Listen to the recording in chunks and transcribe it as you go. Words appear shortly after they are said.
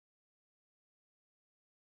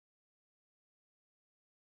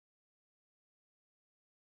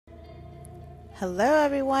Hello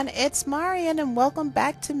everyone, it's Marian and welcome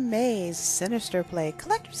back to May's Sinister Play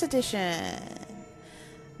Collector's Edition.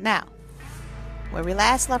 Now, where we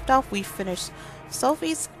last left off, we finished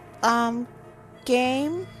Sophie's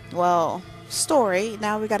game, well, story.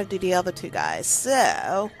 Now we gotta do the other two guys.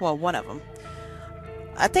 So, well, one of them.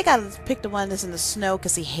 I think I picked the one that's in the snow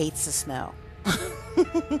because he hates the snow.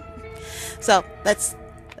 So, let's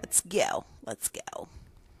go. Let's go.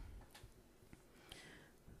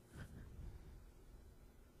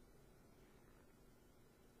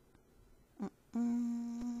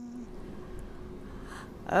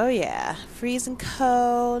 Oh yeah, freezing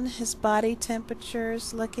cold. His body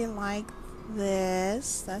temperature's looking like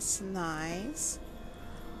this. That's nice.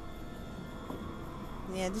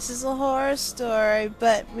 Yeah, this is a horror story,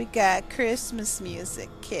 but we got Christmas music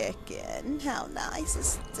kicking. How nice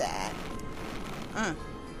is that? Can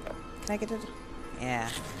I get it? Yeah.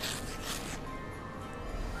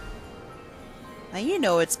 Now you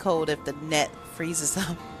know it's cold if the net freezes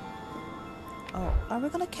up. Oh, are we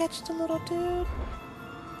gonna catch the little dude?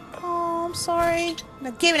 Oh, I'm sorry.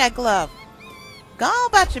 Now give me that glove. Go on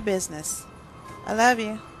about your business. I love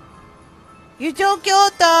you. You're so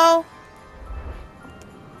cute though.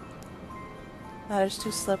 Now it's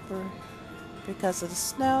too slippery because of the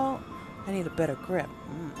snow. I need a better grip.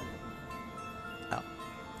 Oh,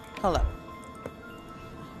 hold up.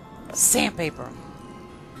 Sandpaper.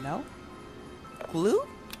 No. Glue?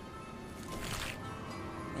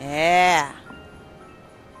 Yeah.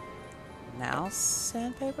 Now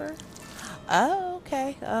sandpaper? Oh,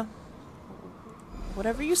 okay.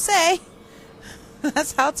 Whatever you say.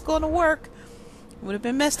 That's how it's going to work. Would have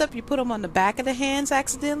been messed up. You put them on the back of the hands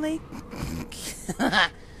accidentally.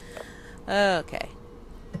 Okay.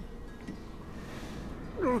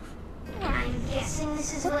 I'm guessing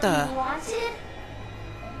this is what you wanted?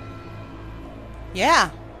 Yeah.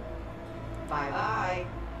 Bye-bye.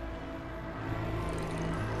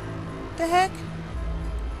 The heck?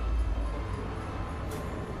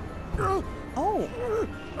 Oh. Oh,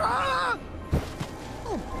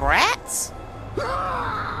 brats.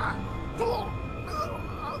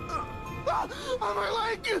 On my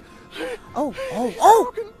leg! Oh.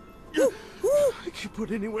 I can't put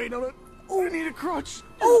any weight on it. I need a crutch.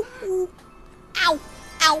 Oh. Ow.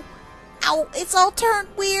 Ow. Ow. It's all turned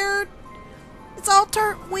weird. It's all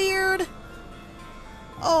turned weird.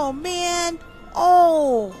 Oh, man.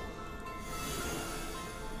 Oh.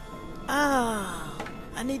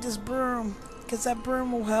 I need this broom, because that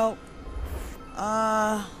broom will help.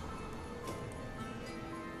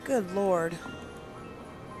 Good Lord.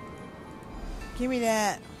 Give me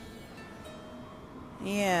that.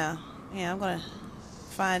 Yeah, I'm gonna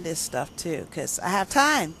find this stuff too, because I have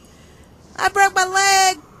time. I broke my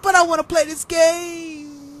leg, but I want to play this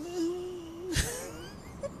game.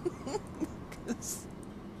 'Cause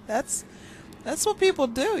that's what people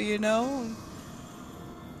do, you know.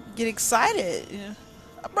 Get excited. You know?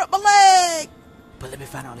 I broke my leg, but let me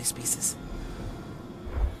find all these pieces.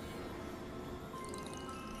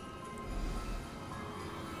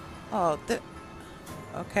 Oh,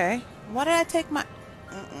 okay. Why did I take my...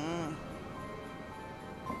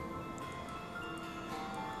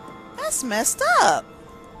 That's messed up.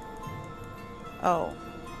 Oh,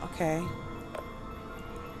 okay.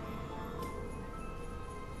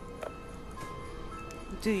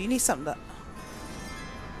 Dude, you need something to...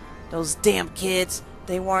 Those damn kids.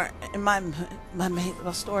 They weren't in my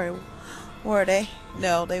story, were they?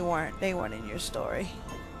 No, they weren't. They weren't in your story.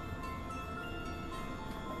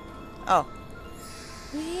 Oh.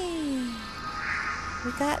 We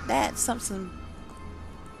got that. Something.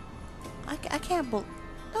 I can't believe.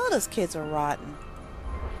 Oh, those kids are rotten.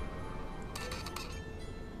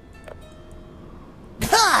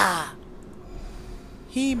 Ha!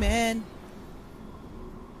 He-Man.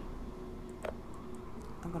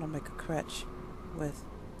 I'm gonna make a crutch with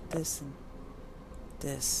this and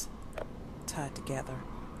this tied together.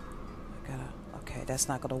 Okay, that's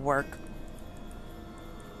not gonna work.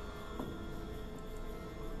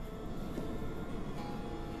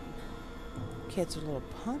 Kids are little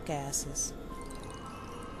punk asses.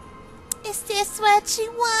 Is this what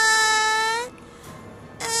you want?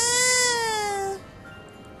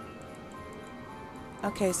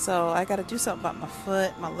 Okay, so I gotta do something about my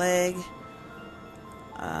foot, my leg.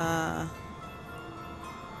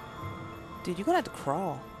 Dude, you're gonna have to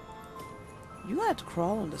crawl. You're gonna have to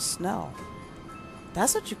crawl in the snow.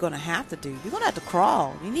 That's what you're gonna have to do. You're gonna have to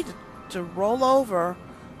crawl. You need to roll over.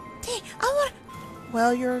 Dang,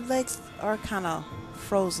 well, your legs are kind of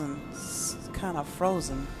frozen.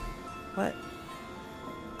 What?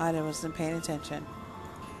 I wasn't paying attention.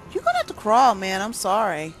 You're gonna have to crawl, man. I'm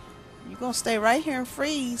sorry. You gonna stay right here and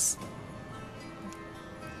freeze.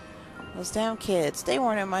 Those damn kids. They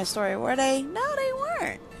weren't in my story, were they? No, they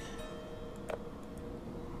weren't.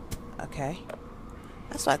 Okay.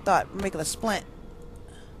 That's what I thought. We're making a splint.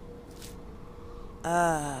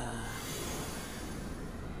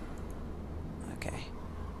 Okay.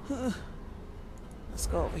 Let's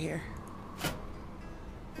go over here.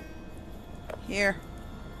 Here.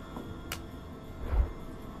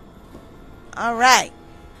 Alright.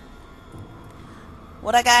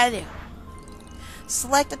 What I gotta do?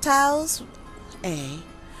 Select the tiles, A,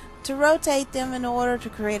 to rotate them in order to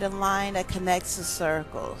create a line that connects the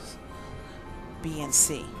circles, B and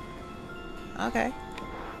C. Okay.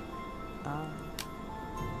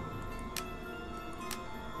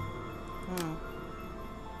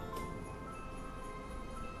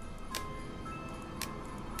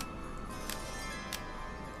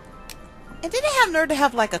 And did they have nerve to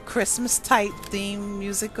have like a Christmas type theme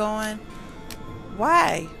music going?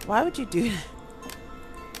 Why? Why would you do that?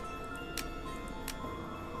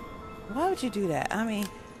 Why would you do that? I mean,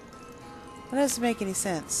 that doesn't make any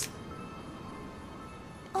sense.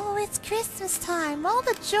 Oh, it's Christmas time. All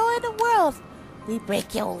the joy in the world. We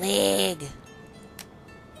break your leg.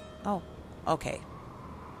 Oh, okay.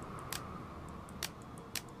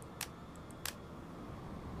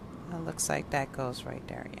 It looks like that goes right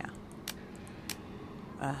there, yeah.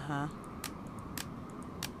 Uh-huh.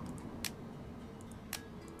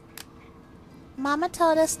 Mama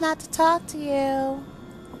told us not to talk to you.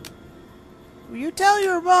 You tell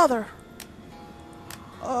your mother.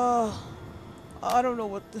 I don't know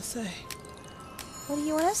what to say. What do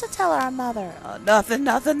you want us to tell our mother? Nothing.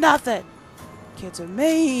 Kids are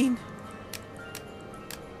mean.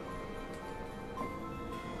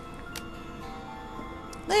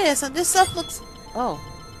 Look at this. This stuff looks... Oh.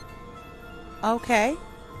 Okay.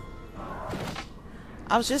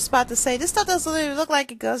 I was just about to say, this stuff doesn't even look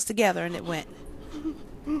like it goes together, and it went.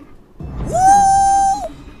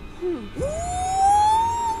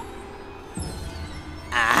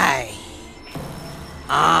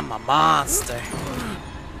 I'm a monster.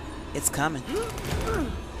 It's coming.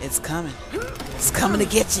 It's coming. It's coming to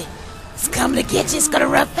get you. It's coming to get you. It's gonna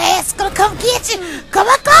run fast. It's gonna come get you. Come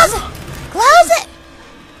on, close it. Close it.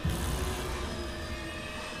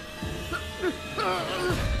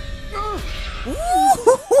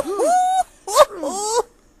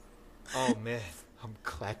 Oh man, I'm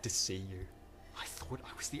glad to see you. I thought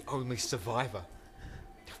I was the only survivor.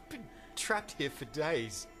 I've been trapped here for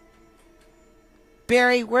days.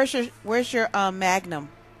 Barry, where's your Magnum?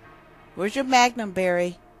 Where's your Magnum,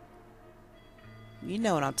 Barry? You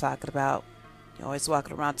know what I'm talking about. You're always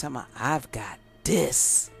walking around telling me, I've got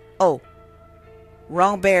this. Oh,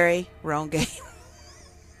 wrong Barry, wrong game.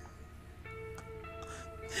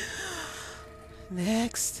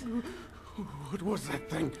 Next. What was that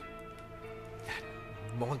thing? That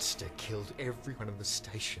monster killed everyone in the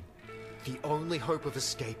station. The only hope of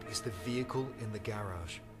escape is the vehicle in the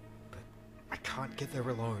garage. But I can't get there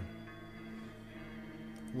alone.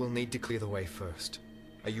 We'll need to clear the way first.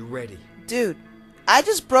 Are you ready? Dude, I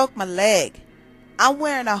just broke my leg. I'm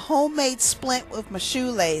wearing a homemade splint with my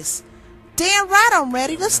shoelace. Damn right I'm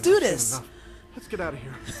ready. Let's do this. Enough. Let's get out of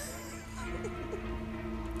here.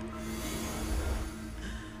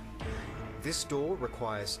 This door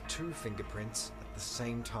requires 2 fingerprints at the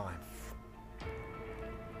same time.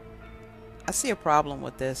 I see a problem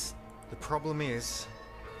with this. The problem is,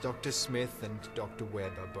 Dr. Smith and Dr.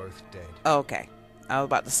 Webb are both dead. Okay. I was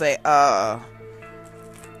about to say,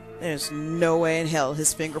 there's no way in hell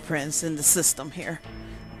his fingerprints in the system here.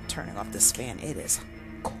 I'm turning off this fan. It is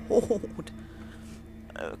cold.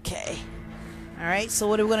 Okay. Alright, so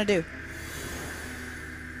what are we going to do?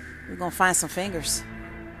 We're going to find some fingers.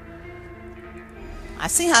 I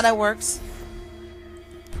see how that works.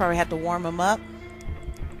 Probably have to warm them up.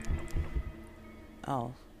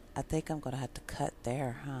 Oh, I think I'm going to have to cut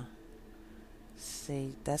there, huh?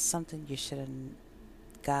 See, that's something you should have...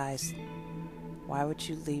 Guys, why would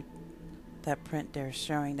you leave that print there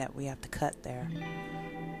showing that we have to cut there?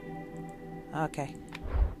 Okay.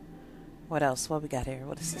 What else? What we got here?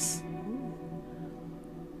 What is this?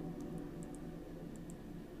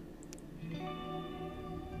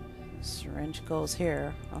 Syringe goes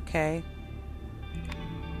here. Okay.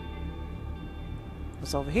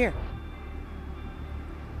 What's over here?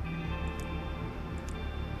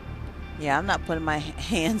 Yeah, I'm not putting my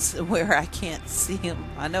hands where I can't see them.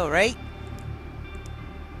 I know, right?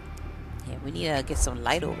 Yeah, we need to get some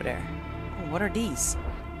light over there. Oh, what are these?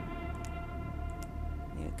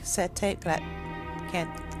 Yeah, cassette tape. I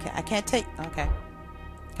can't take. Okay.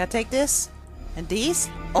 Can I take this? And these?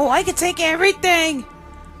 Oh, I can take everything!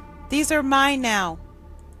 These are mine now.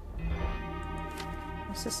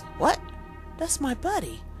 What's this? What? That's my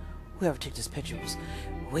buddy. Whoever took this picture was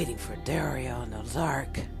waiting for Dario in the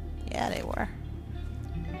dark. Yeah, they were.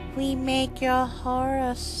 We make your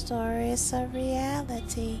horror stories a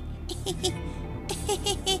reality.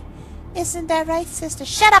 Isn't that right, sister?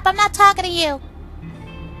 Shut up! I'm not talking to you!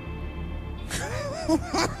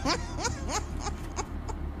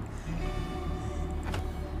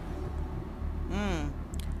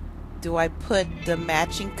 Do I put the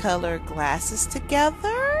matching color glasses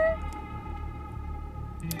together?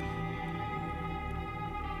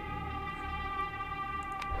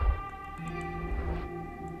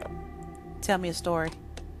 Tell me a story.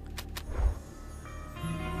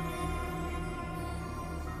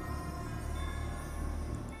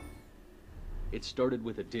 It started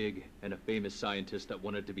with a dig and a famous scientist that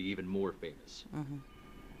wanted to be even more famous.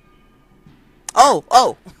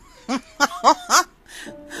 Oh!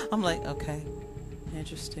 I'm like, okay.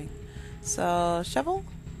 Interesting. So, shovel?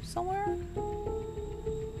 Somewhere?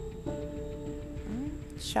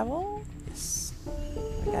 Shovel? Yes.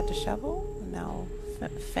 We got the shovel. Now,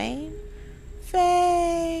 fame?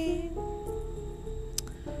 Fame!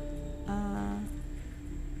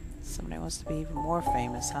 Somebody wants to be even more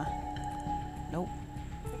famous, huh? Nope.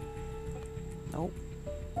 Nope.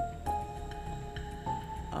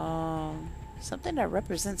 Something that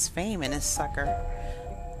represents fame in this sucker.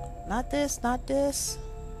 Not this, not this.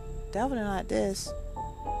 Definitely not this.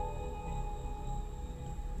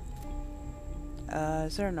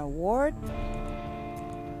 Is there an award?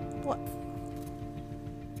 What?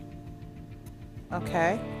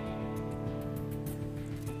 Okay.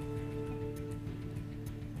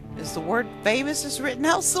 Is the word famous is written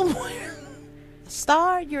out somewhere? A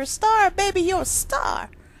star? You're a star, baby, you're a star.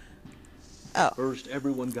 Oh. First,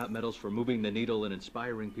 everyone got medals for moving the needle and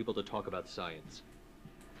inspiring people to talk about science.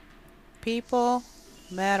 People,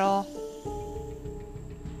 medal.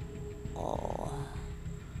 Oh,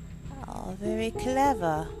 very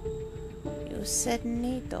clever. You said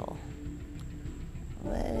needle.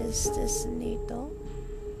 Where is this needle?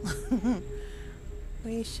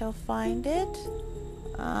 We shall find it.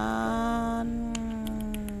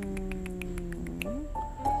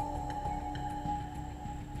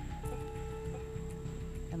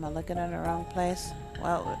 Am I looking in the wrong place?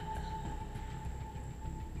 Well,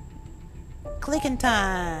 clicking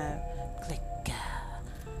time. Clicka,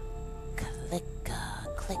 clicka,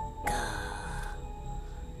 clicka,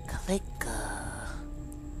 clicka.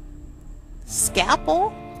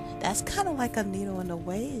 Scalpel? That's kind of like a needle in a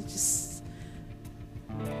way. It just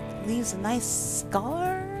leaves a nice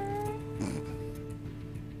scar.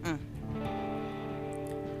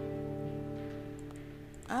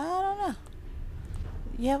 I don't know.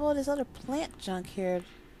 You have all this other plant junk here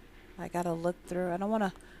I gotta look through. I don't want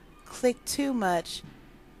to click too much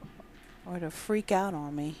or to freak out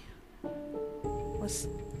on me.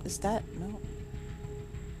 Is that? No.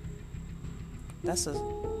 That's a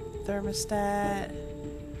thermostat.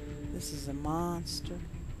 This is a monster.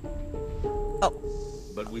 Oh.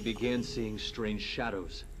 But we began seeing strange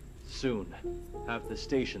shadows. Soon, half the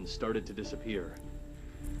station started to disappear.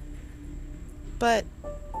 But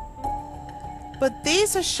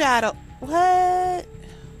these are shadow. What?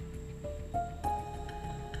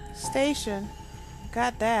 Station.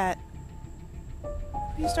 Got that.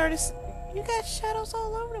 You got shadows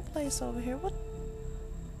all over the place over here. What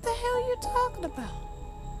the hell are you talking about?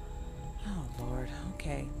 Oh, Lord.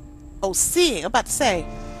 Okay. Oh, seeing. I'm about to say.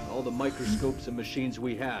 All the microscopes and machines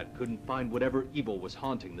we had couldn't find whatever evil was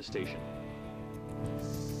haunting the station.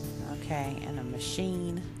 Okay, and a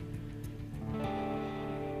machine.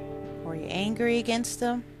 Were you angry against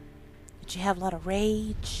them? Did you have a lot of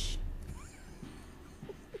rage?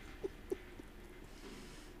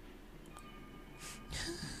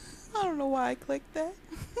 I don't know why I clicked that.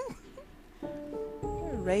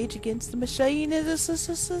 Rage against the machine is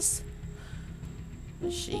this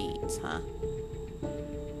machines, huh?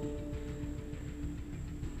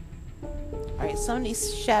 Alright, some of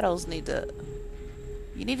these shadows need to...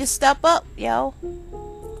 You need to step up, yo.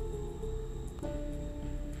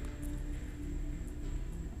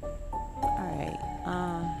 Alright,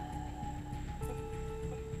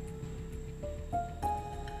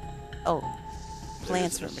 oh.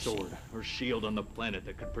 Plants for There's a sword or shield on the planet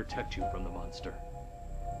that could protect you from the monster.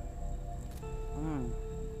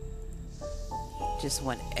 Just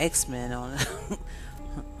want X-Men on it.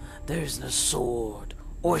 There's no sword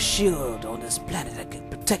or shield on this planet that can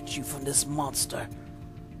protect you from this monster.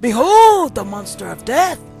 Behold the monster of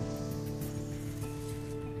death!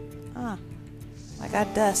 Ah, I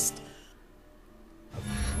got dust.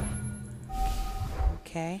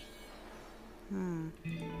 Okay.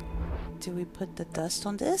 Do we put the dust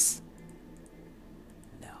on this?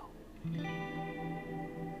 No.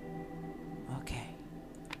 Okay.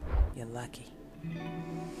 You're lucky.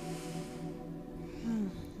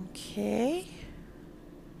 Okay.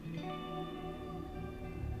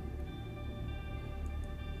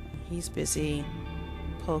 He's busy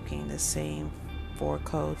poking the same 4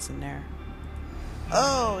 codes in there.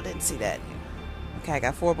 Oh, didn't see that. Okay, I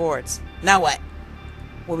got 4 boards. Now what?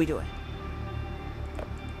 What are we doing?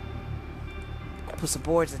 Put some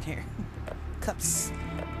boards in here. Cups.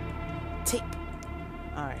 Tape.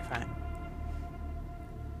 Alright, fine.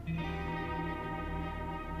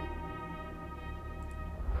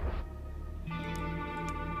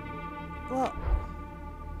 Well,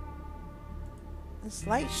 this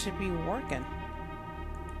light should be working.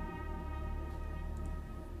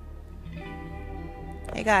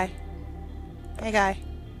 Hey guy. Hey guy.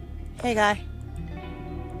 Hey guy.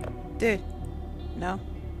 Dude. No?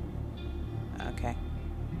 Okay.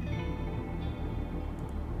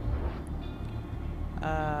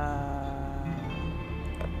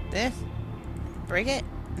 This? Break it?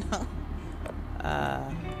 No.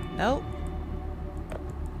 Nope.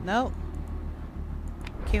 Nope.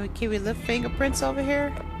 Can we lift fingerprints over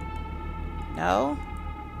here? No.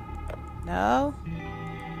 No.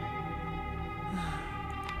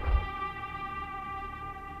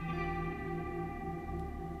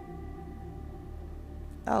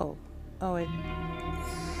 Oh. Oh, it...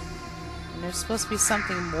 And there's supposed to be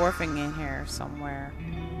something morphing in here somewhere.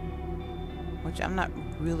 Which I'm not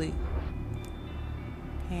really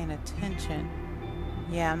paying attention.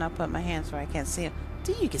 Yeah, I'm not putting my hands where I can't see it.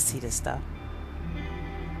 Do you can see this stuff?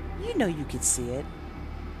 You know you can see it.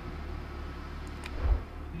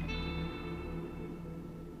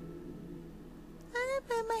 I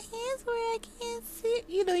put my hands where I can't see it.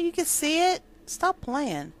 You know you can see it. Stop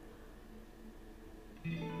playing.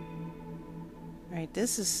 Alright,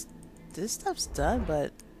 this stuff's done,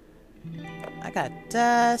 but I got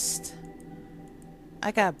dust.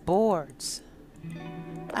 I got boards.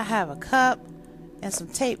 I have a cup and some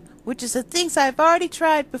tape, which is the things I've already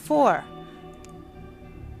tried before.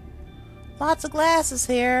 Lots of glasses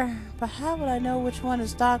here, but how would I know which one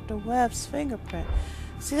is Dr. Webb's fingerprint?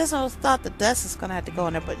 See, that's what I thought the dust is gonna have to go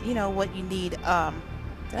in there, but you know what you need, did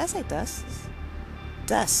I say dust?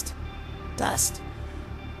 Dust. Dust.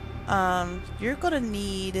 You're gonna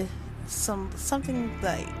need something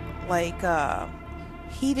like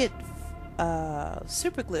heated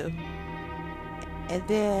super glue, and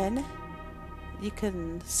then you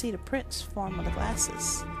can see the prints form on the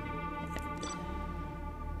glasses.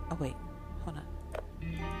 Oh wait, hold on.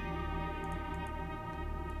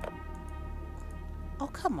 Oh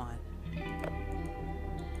come on.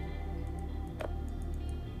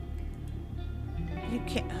 You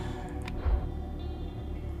can't.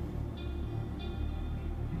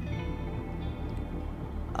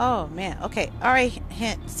 Oh man, okay, alright,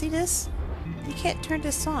 hint. See this? You can't turn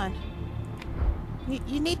this on.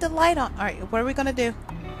 You need the light on. Alright, what are we gonna do?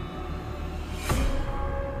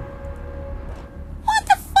 What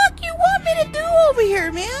the fuck you want me to do over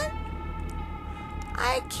here, man?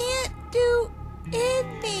 I can't do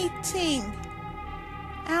anything.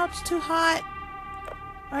 Ouch, too hot.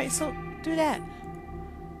 Alright, so do that.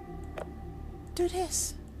 Do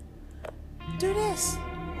this. Do this.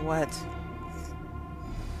 What?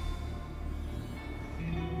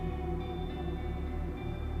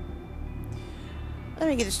 Let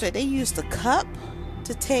me get it straight. They used the cup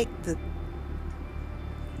to take the...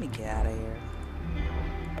 Let me get out of here.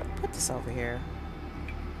 Put this over here.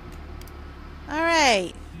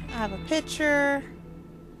 Alright. I have a picture.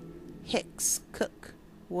 Hicks, Cook,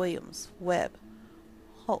 Williams, Webb,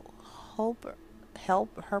 Herbert,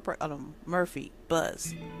 Murphy,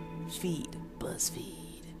 Buzz, Feed,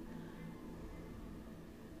 BuzzFeed.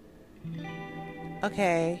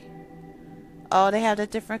 Okay. Oh, they have the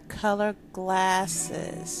different color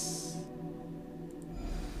glasses.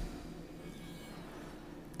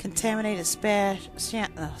 Contaminated specials.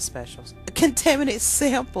 Contaminated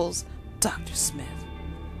samples. Dr. Smith.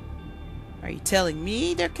 Are you telling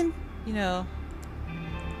me they're you know...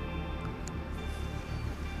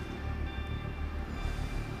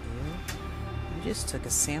 You just took a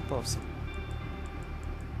sample of some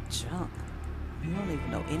junk you don't even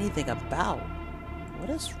know anything about. What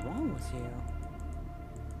is wrong with you?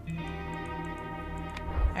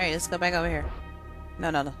 Alright, let's go back over here. No.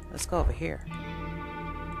 Let's go over here.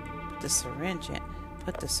 Put the syringe in.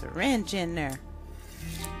 Put the syringe in there.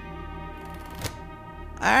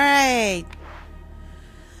 Alright.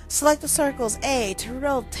 Select the circles. A, to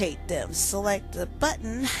rotate them. Select the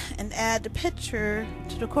button and add the picture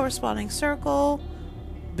to the corresponding circle.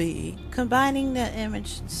 B, combining the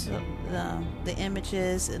the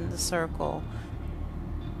images in the circle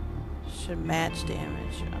should match the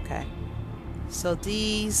image. Okay. So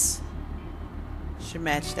these should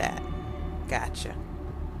match that. Gotcha.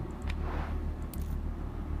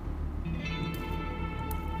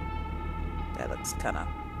 That looks kind of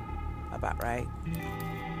about right.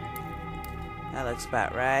 That looks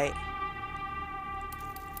about right.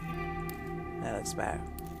 That looks about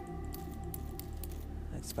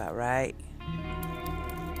right.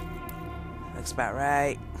 Looks about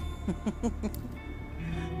right.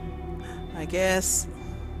 I guess.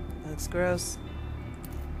 Looks gross.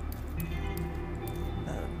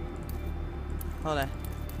 Hold on.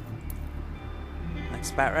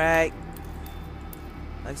 Looks about right.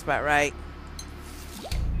 Looks about right.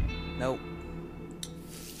 Nope.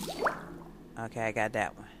 Okay, I got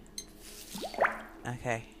that one.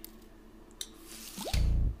 Okay.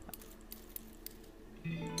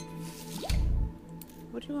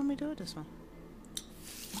 What do you want me to do with this one?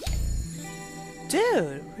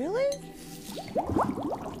 Dude, really?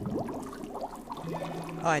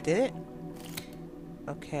 Oh, I did it?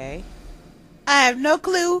 Okay. I have no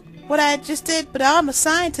clue what I just did, but I'm a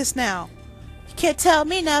scientist now. You can't tell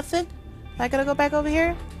me nothing. I gotta go back over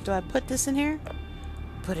here? Do I put this in here?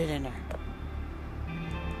 Put it in there.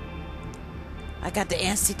 I got the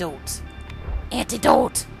antidote.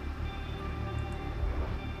 Antidote!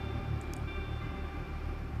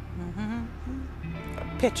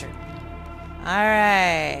 Picture.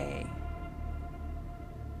 Alright.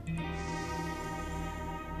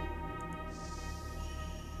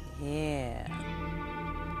 Yeah.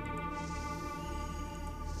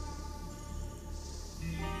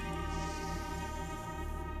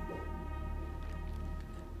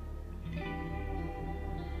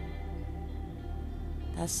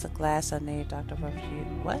 That's the glass I need, Dr.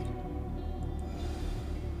 Perfume. What?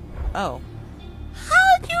 Oh.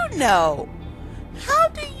 How do you know? How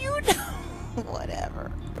do you know?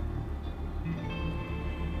 Whatever.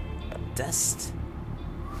 Dust.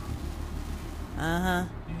 Uh-huh.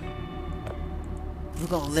 We're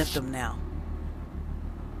gonna lift them now.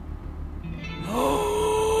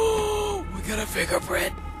 Oh, we got a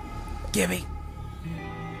fingerprint. Gimme.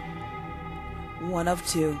 One of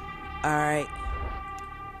two. Alright.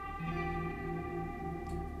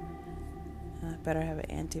 I better have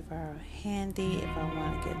an antiviral handy if I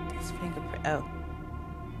want to get this fingerprint. Oh.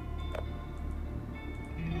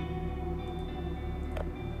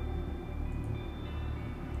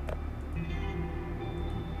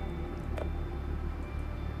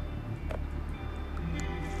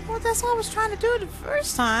 Well, that's what I was trying to do the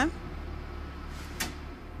first time.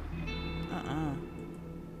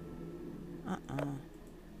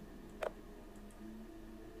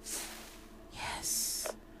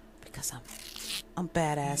 Yes. Because I'm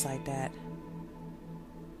badass like that.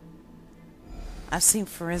 I've seen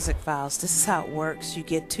forensic files. This is how it works. You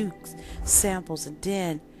get 2 samples and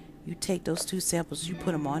then you take those 2 samples, you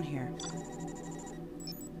put them on here.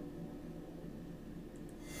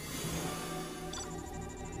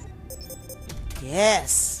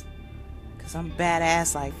 Yes. Because I'm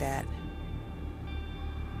badass like that.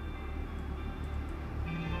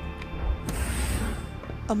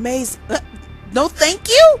 Amazing. No thank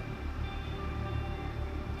you?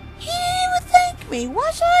 He didn't even thank me.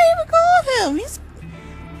 Why should I even call him?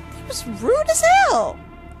 He was rude as hell.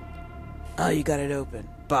 Oh, you got it open.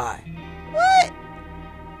 Bye. What?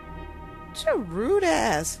 You're rude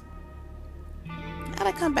ass. I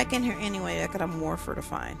gotta come back in here anyway. I got a morpher to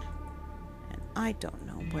find. And I don't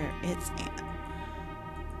know where it's at.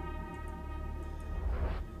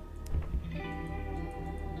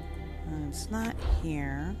 It's not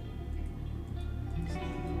here.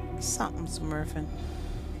 Something's smurfing.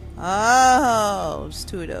 Oh, there's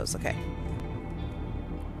 2 of those. Okay.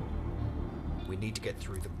 We need to get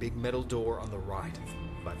through the big metal door on the right,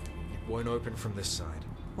 but it won't open from this side.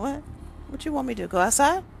 What? What you want me to do? Go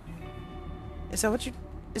outside? Is that what you're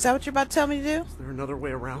about to tell me to do? Is there another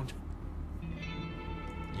way around?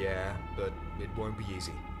 Yeah, but it won't be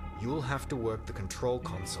easy. You'll have to work the control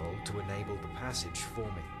console to enable the passage for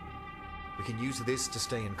me. We can use this to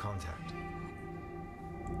stay in contact.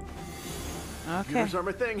 Okay. Computers are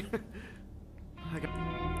my thing.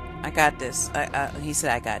 I got this. He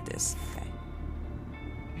said I got this. Okay.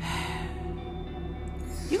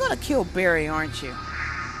 You're gonna kill Barry, aren't you?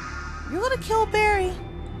 You're gonna kill Barry.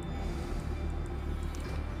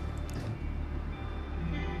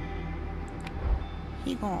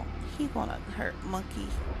 He gonna hurt Monkey.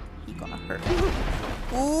 He gonna hurt.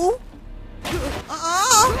 Ooh.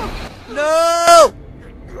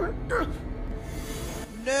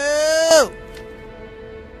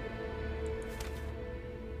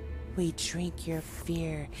 we drink your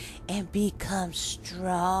fear and become stronger.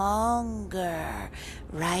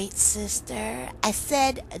 Right, sister? I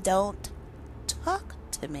said don't talk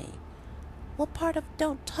to me. What part of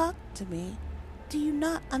don't talk to me do you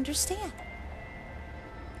not understand?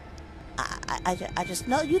 I just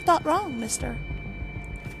know you thought wrong, mister.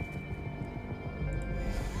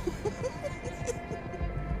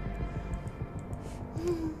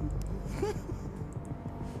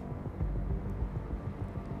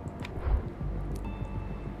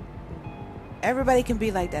 Everybody can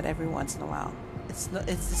be like that every once in a while. It's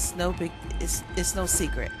no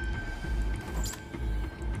secret.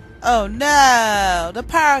 Oh no! The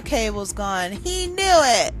power cable's gone. He knew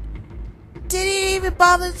it! Did he even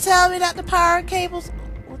bother to tell me that the power cables...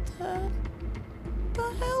 What the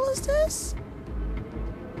hell is this?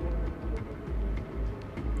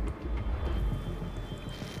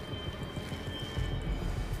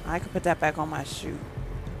 I could put that back on my shoe.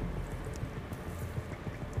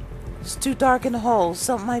 It's too dark in the hole.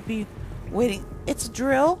 Something might be waiting. It's a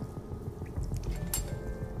drill.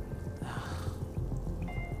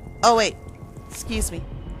 Oh, wait. Excuse me.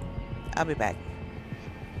 I'll be back.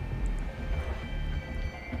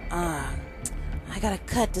 I gotta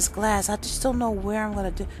cut this glass. I just don't know where I'm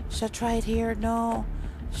gonna do. Should I try it here? No.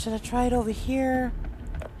 Should I try it over here?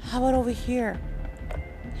 How about over here?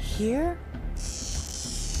 Here?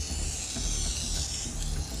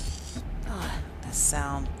 Oh, that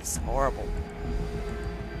sound is horrible.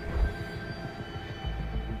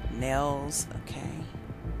 Nails. Okay.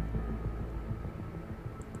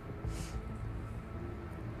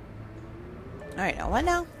 Alright, now what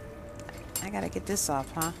now? I gotta get this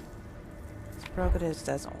off, huh? It's broken. This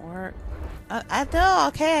doesn't work. I know.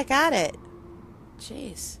 Okay, I got it.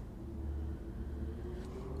 Jeez.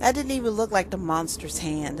 That didn't even look like the monster's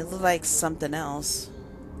hand. It looked like something else.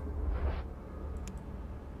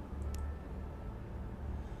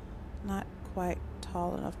 Not quite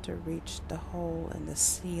tall enough to reach the hole in the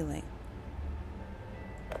ceiling.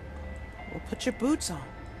 Well, put your boots on.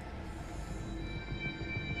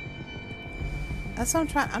 That's what I'm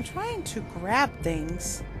trying. I'm trying to grab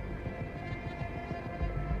things.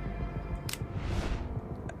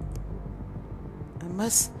 I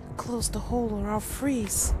must close the hole or I'll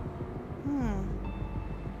freeze.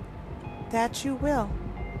 That you will.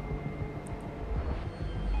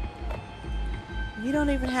 You don't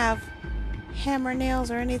even have hammer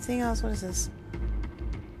nails or anything else. What is this?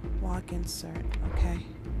 Lock insert. Okay.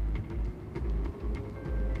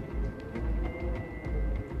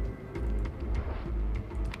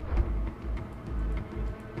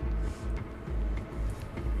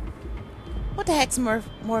 What the heck's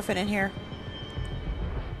morphing in here?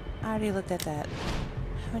 I already looked at that.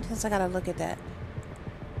 How many times I gotta look at that?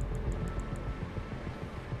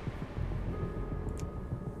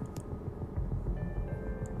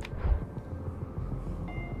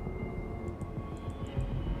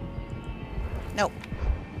 Nope.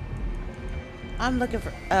 I'm looking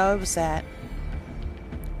for... Oh, it was that.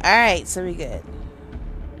 Alright, so we good.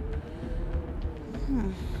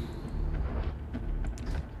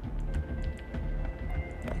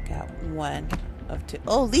 I got one of two.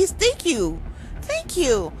 Oh, Lise, thank you! Thank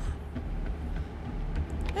you!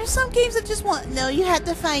 There's some games that just want... No, you had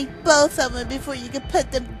to find both of them before you could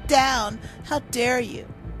put them down. How dare you?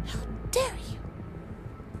 How dare you?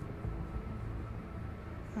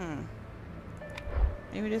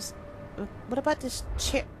 Maybe just... What about this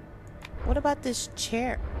chair? What about this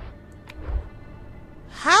chair?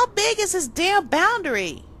 How big is this damn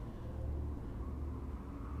boundary?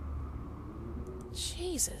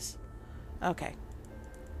 Jesus. Okay.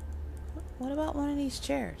 What about one of these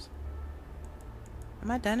chairs?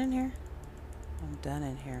 Am I done in here? I'm done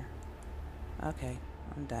in here. Okay.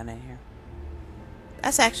 I'm done in here.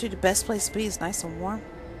 That's actually the best place to be. It's nice and warm.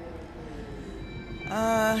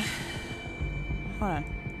 Hold on.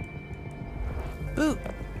 Boot.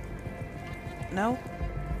 No.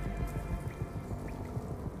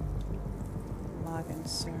 Log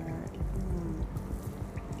insert.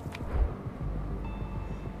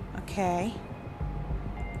 Okay.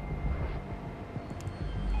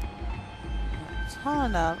 It's tall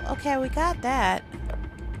enough. Okay, we got that.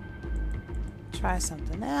 Try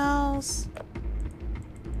something else.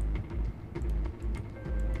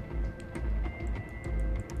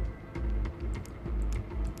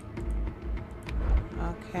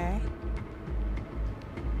 Okay.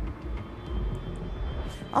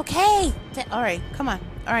 Okay! Alright, come on.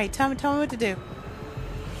 Alright, tell me what to do.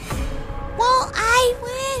 Well, I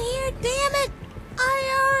went here, damn it! I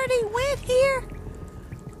already went here!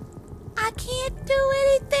 I can't do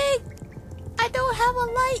anything! I don't have a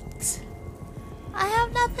light! I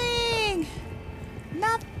have nothing!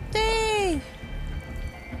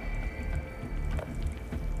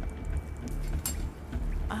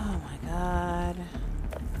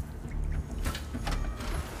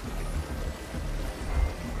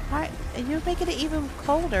 And you're making it even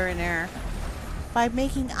colder in there by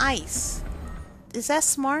making ice. Is that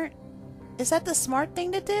smart? Is that the smart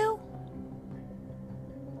thing to do?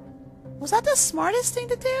 Was that the smartest thing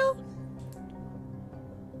to do?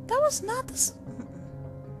 That was not the...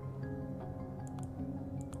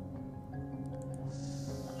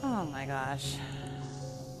 Oh my gosh.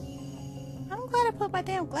 I'm glad I put my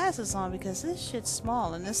damn glasses on because this shit's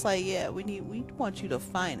small and it's like, yeah, we want you to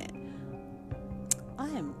find it. I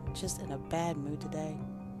am just in a bad mood today.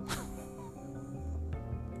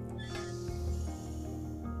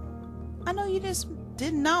 I know you just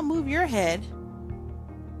did not move your head.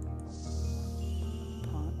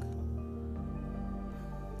 Punk.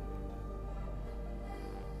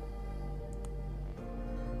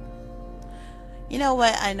 You know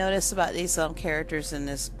what I noticed about these characters in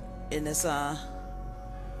this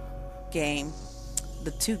game?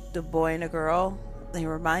 The boy and the girl. They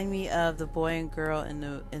remind me of the boy and girl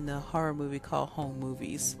in the horror movie called Home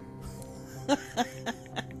Movies.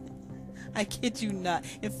 I kid you not.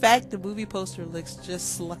 In fact, the movie poster looks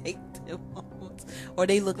just like them. Or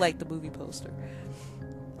they look like the movie poster.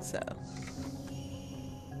 So,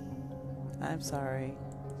 I'm sorry.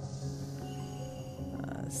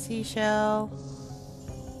 Seashell,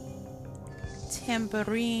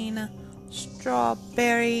 tambourine,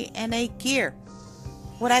 strawberry, and a gear.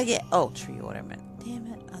 What'd I get? Oh, tree ornament. Damn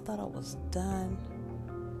it, I thought I was done.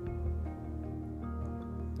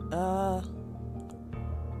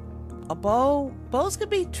 A bow? Bows could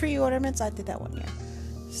be tree ornaments. I did that one here.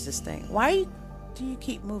 It's this thing. Why do you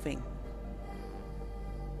keep moving?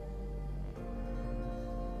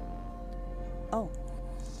 Oh,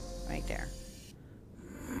 right there.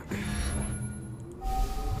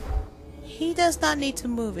 He does not need to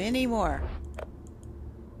move anymore.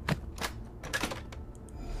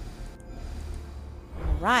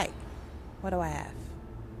 Right. What do I have?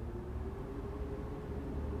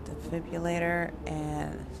 Defibrillator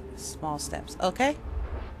and small steps. Okay.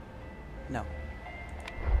 No.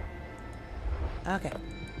 Okay.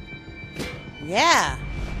 Yeah.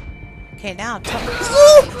 Okay, now I'm talking.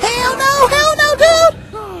 Ooh! Hell no! Hell no, dude!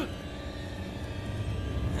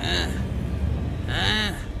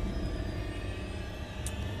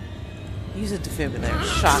 Use a defibrillator.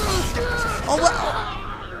 Shock. Oh, what?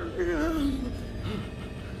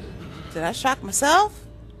 Did I shock myself?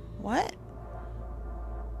 What?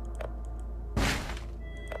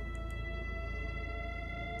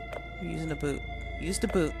 You're using the boot. Use the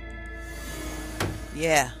boot.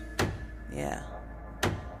 Yeah. Yeah.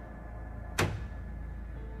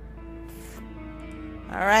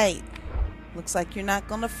 Alright. Looks like you're not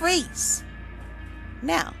gonna freeze.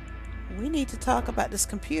 Now, we need to talk about this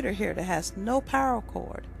computer here that has no power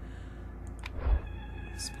cord.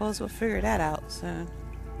 I suppose we'll figure that out soon.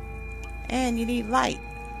 And you need light.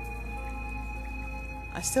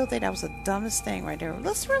 I still think that was the dumbest thing right there.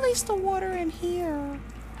 Let's release the water in here.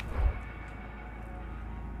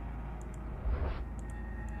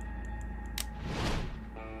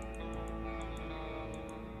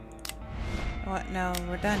 What? No,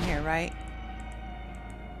 we're done here, right?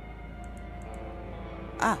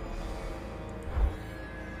 Ah.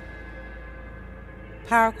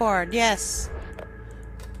 Power cord, yes.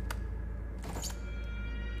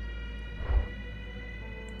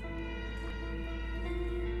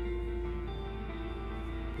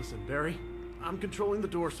 Listen, Barry, I'm controlling the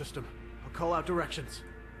door system. I'll call out directions.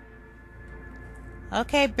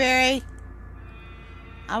 Okay, Barry.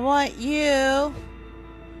 I want you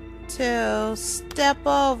to step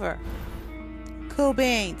over. Cool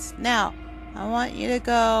beans. Now, I want you to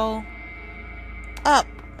go up.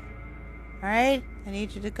 Alright? I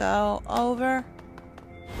need you to go over.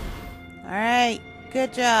 Alright.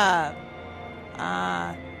 Good job.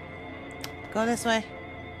 Go this way.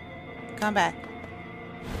 Come back.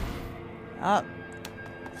 Oh.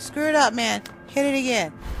 Screw it up, man. Hit it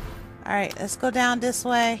again. Alright, let's go down this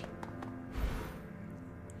way.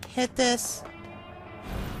 Hit this.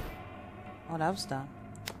 Oh, that was dumb.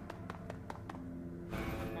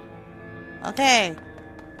 Okay.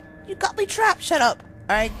 You got me trapped. Shut up.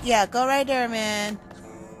 Alright, yeah, go right there, man.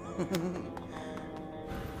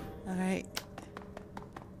 Alright.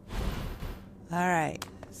 Alright.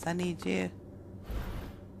 So I need you.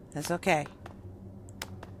 That's okay.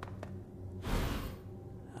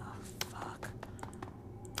 Oh, fuck.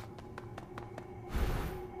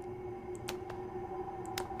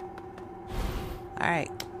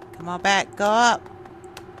 Alright. Come on back. Go up.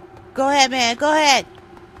 Go ahead, man. Go ahead.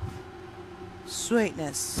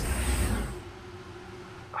 Sweetness.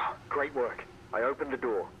 Great work. I opened the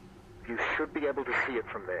door. You should be able to see it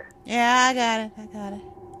from there. Yeah, I got it. I got it.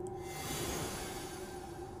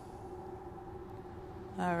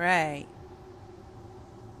 Alright.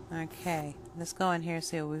 Okay. Let's go in here and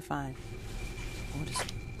see what we find. What is...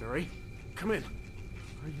 Barry, come in.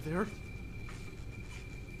 Are you there?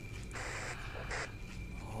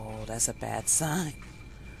 Oh, that's a bad sign.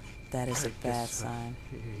 That is a I bad guess, sign.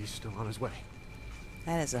 He's still on his way.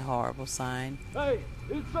 That is a horrible sign. Hey,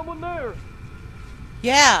 is someone there?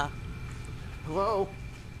 Yeah! Hello?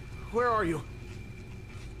 Where are you?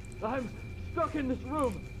 I'm stuck in this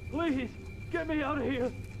room. Please, get me out of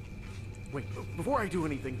here. Wait, before I do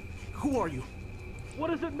anything, who are you? What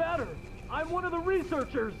does it matter? I'm one of the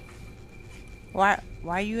researchers. Why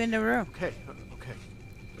are you in the room? Okay.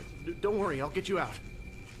 Don't worry, I'll get you out.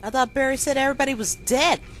 I thought Barry said everybody was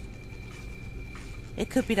dead. It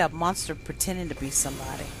could be that monster pretending to be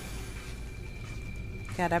somebody.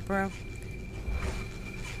 Got that broom?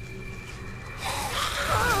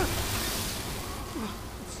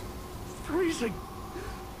 It's freezing.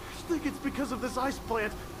 I think it's because of this ice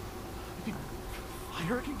plant. Maybe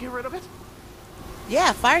fire can get rid of it?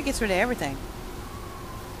 Yeah, fire gets rid of everything.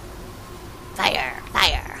 Fire!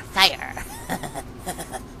 Fire! Fire!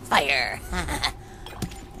 Fire!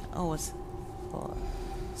 Oh, what's... Oh,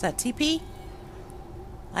 is that TP?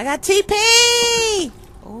 I got TP!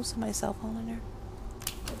 Oh, somebody's cell phone in there.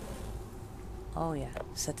 Oh, yeah.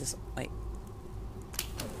 Set this... Wait.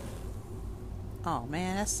 Oh,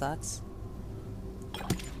 man, that sucks.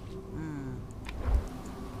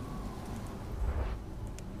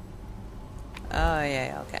 Oh,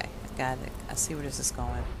 yeah, okay. I got it. I see where this is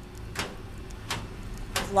going.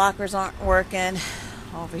 Lockers aren't working.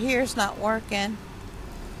 Over here it's not working.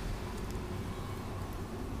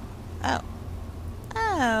 Oh.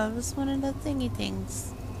 Oh, it was one of the thingy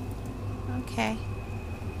things. Okay.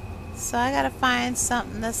 So I gotta find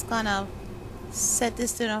something that's gonna set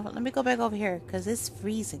this to... Let me go back over here, because it's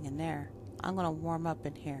freezing in there. I'm gonna warm up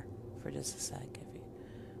in here for just a sec.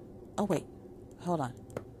 Oh, wait. Hold on.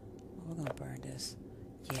 We're gonna burn this.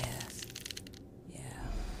 Yes. Yeah.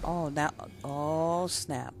 Oh, now. Oh,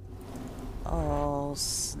 snap. Oh,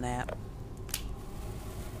 snap.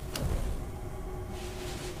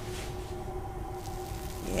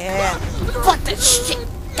 Yeah. Fuck that shit.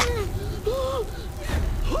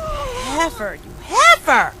 Heifer, you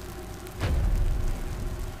heifer!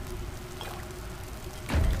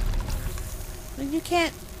 You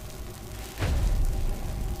can't.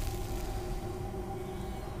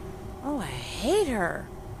 Oh, I hate her.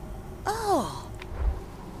 Oh.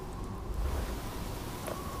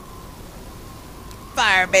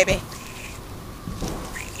 Fire, baby.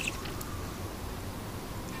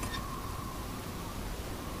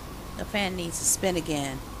 The fan needs to spin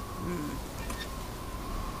again.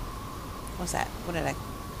 What's that? What did I...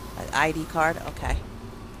 An ID card? Okay.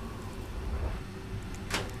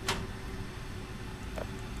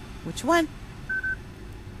 Which one?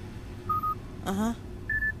 Uh-huh.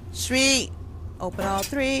 Sweet. Open all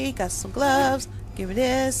three. Got some gloves. Give me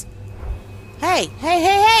this. Hey! Hey,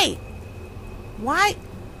 hey, hey! Why?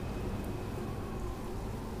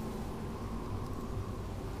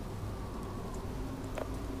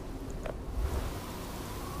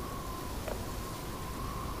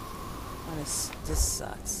 Oh, this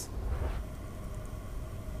sucks.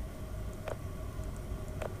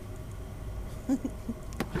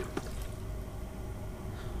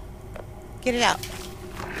 Get it out.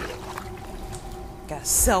 Got a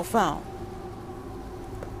cell phone.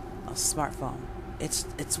 A smartphone.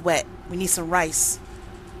 It's wet. We need some rice.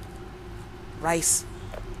 Rice.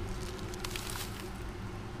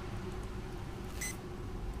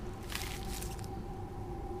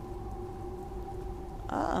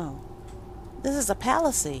 Oh. This is a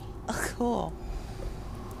palace-y. Oh, cool.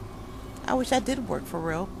 I wish that did work for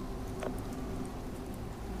real.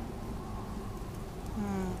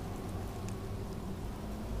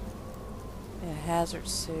 Yeah, hazard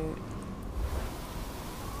suit.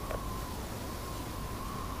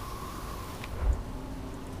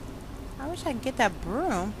 I wish I could get that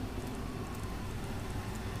broom.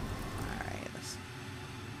 Alright, let's...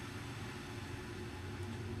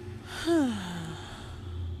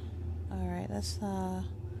 Alright, let's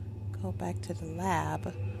go back to the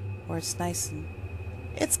lab where it's nice and...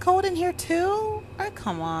 It's cold in here too? Oh,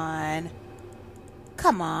 come on.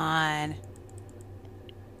 Come on.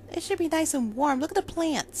 It should be nice and warm. Look at the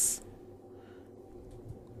plants.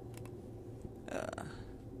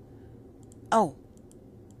 Oh.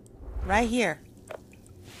 Right here.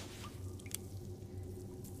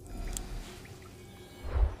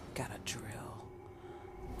 Got a drill.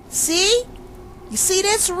 See? You see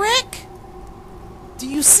this, Rick? Do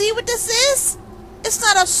you see what this is? It's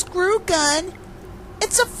not a screw gun.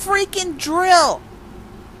 It's a freaking drill.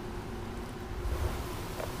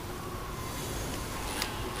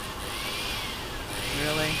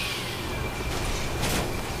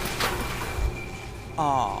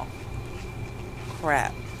 Oh,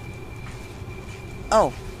 crap.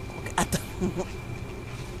 Oh, okay.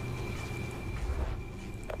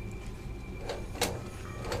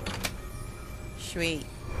 Sweet.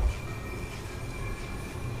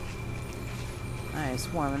 Alright,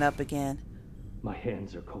 it's warming up again. My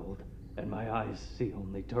hands are cold, and my eyes see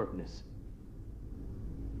only darkness.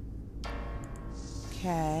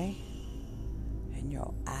 Okay. And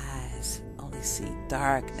your eyes only see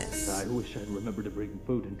darkness. I wish I'd remembered to bring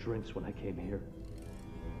food and drinks when I came here.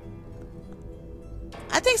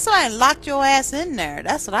 I think somebody locked your ass in there.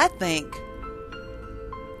 That's what I think.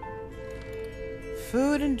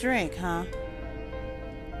 Food and drink, huh?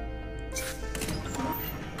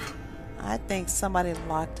 I think somebody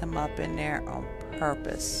locked him up in there on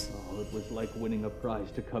purpose. Oh, it was like winning a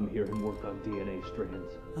prize to come here and work on DNA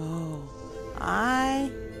strands. Oh,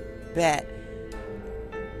 I bet.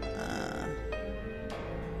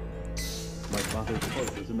 My father's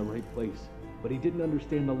heart was in the right place, but he didn't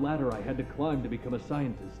understand the ladder I had to climb to become a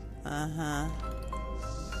scientist. Uh-huh.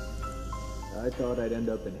 I thought I'd end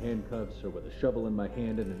up in handcuffs or with a shovel in my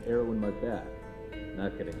hand and an arrow in my back,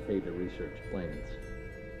 not getting paid to research plans.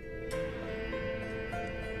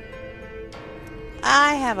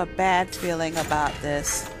 I have a bad feeling about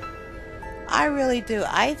this. I really do.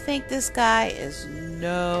 I think this guy is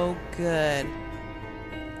no good.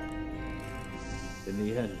 In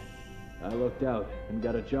the end, I looked out and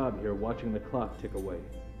got a job here watching the clock tick away.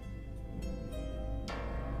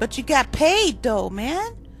 But you got paid though,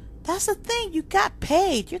 man. That's the thing. You got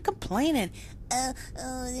paid. You're complaining. I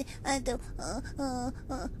don't.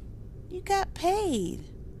 You got paid.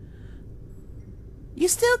 You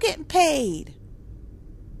still getting paid.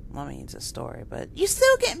 I mean, it's a story, but you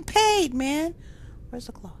still getting paid, man. Where's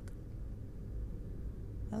the clock?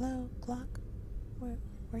 Hello, clock? Where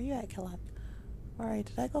you at, clock? Where are you?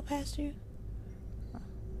 Did I go past you?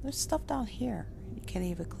 There's stuff down here. You can't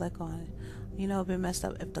even click on it. You know, it'd be messed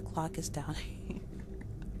up if the clock is down here.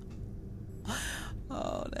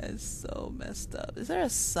 Oh, that's so messed up. Is there a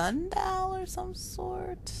sundial or some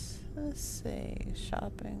sort? Let's see.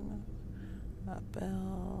 Shopping. A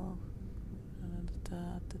bell.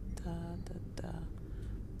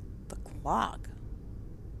 The clock.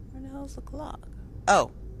 Where the hell's the clock?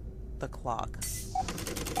 Oh, the clock.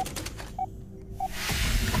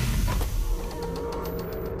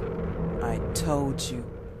 I told you.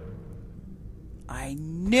 I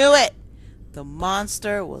knew it. The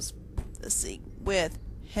monster was messing with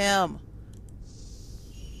him.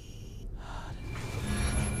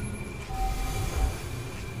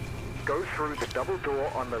 Go through the double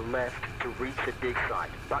door on the left to reach the dig site,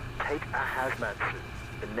 but take a hazmat suit.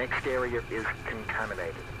 The next area is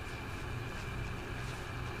contaminated.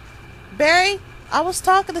 Barry, I was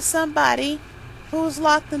talking to somebody who was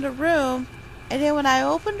locked in the room, and then when I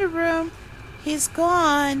opened the room, he's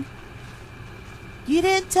gone. You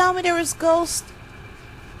didn't tell me there was ghosts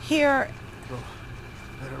here. Oh,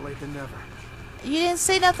 better late than never. You didn't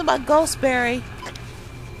say nothing about ghosts, Barry.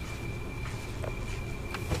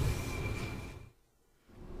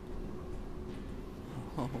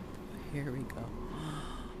 Oh, here we go.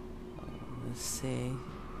 Let's see.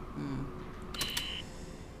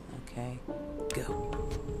 Okay, go.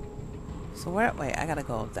 So where? Wait, I gotta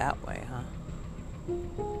go that way, huh?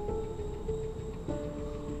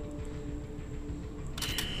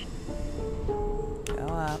 Go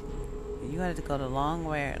up. You had to go the long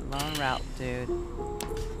way, long route, dude.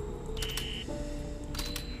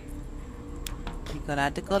 You're gonna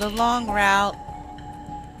have to go the long route.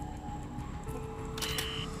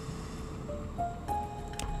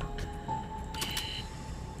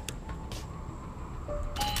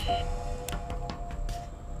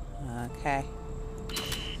 Okay.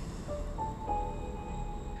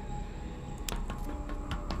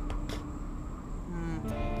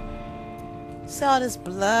 See all this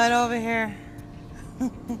blood over here?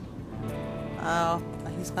 Oh,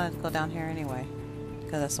 he's gonna go down here anyway,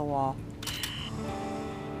 because that's a wall.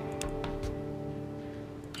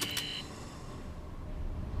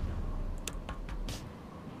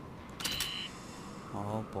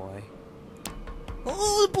 Oh boy.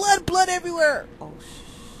 Oh, blood everywhere! Oh,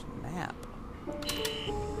 snap.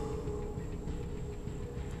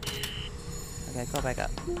 Okay, go back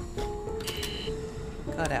up.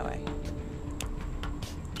 Go that way.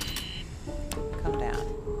 Come down.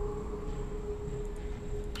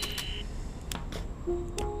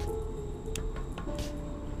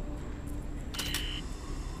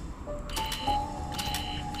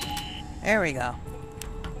 There we go.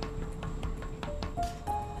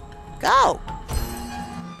 Go!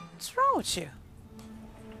 What's wrong with you?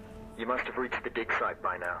 You must have reached the dig site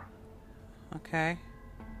by now. Okay.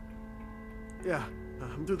 Yeah,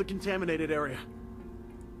 I'm through the contaminated area.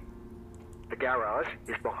 The garage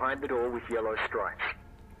is behind the door with yellow stripes.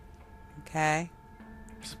 Okay.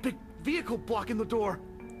 There's a big vehicle blocking the door.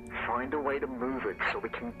 Find a way to move it so we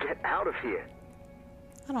can get out of here.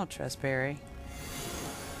 I don't trust Barry.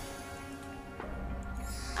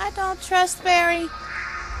 I don't trust Barry.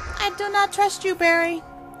 I do not trust you, Barry.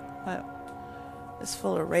 What? It's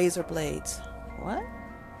full of razor blades. What?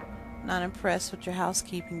 Not impressed with your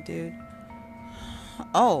housekeeping, dude.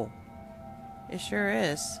 Oh. It sure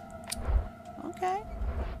is. Okay.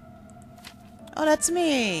 Oh, that's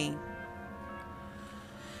me.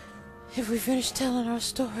 If we finish telling our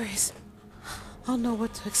stories, I'll know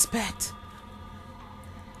what to expect.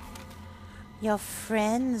 Your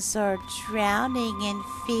friends are drowning in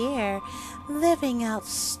fear, living out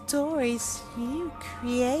stories you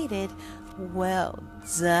created. Well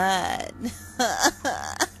done.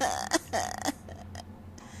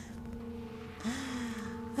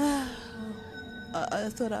 I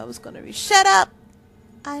thought I was going to read. Shut up!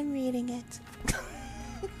 I'm reading it.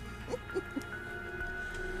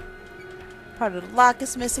 Part of the lock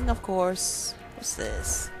is missing, of course. What's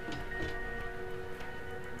this?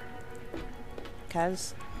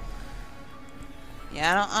 Cause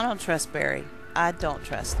yeah, I don't trust Barry. I don't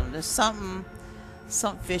trust him. There's something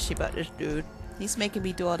fishy about this dude. He's making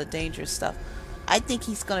me do all the dangerous stuff. I think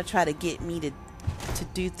he's gonna try to get me to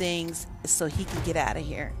do things so he can get out of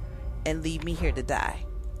here and leave me here to die.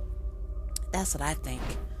 That's what I think.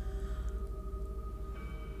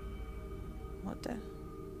 What the?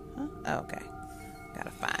 Huh? Oh, okay.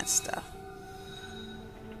 Gotta find stuff.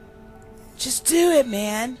 Just do it,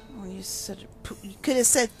 man. Oh, you could have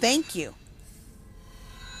said thank you.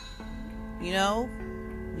 You know?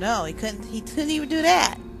 No, he couldn't. He couldn't even do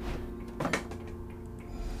that.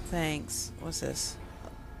 Thanks. What's this?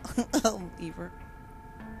 Oh, lever.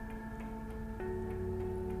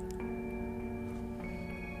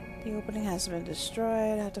 The opening has been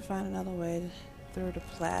destroyed. I have to find another way through the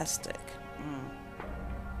plastic.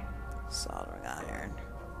 Soldering iron.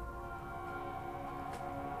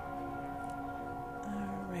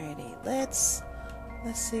 Alrighty, let's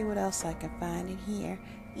see what else I can find in here.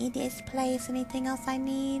 In this place, anything else I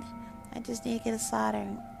need? I just need to get a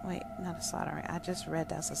soldering. Wait, not a soldering. I just read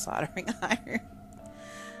that's a soldering iron.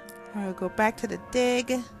 Alright, go back to the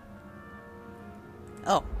dig.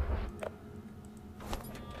 Oh.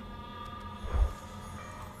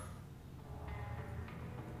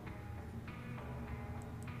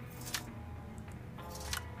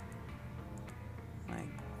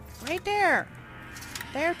 Right there.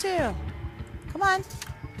 There too. Come on.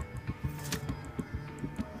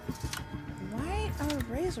 Why are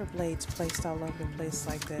razor blades placed all over the place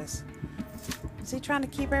like this? Is he trying to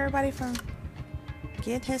keep everybody from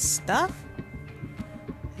getting his stuff?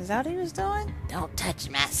 Is that what he was doing? Don't touch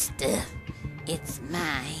my stuff. It's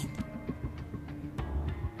mine.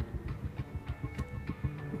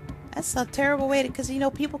 That's a terrible way to, because you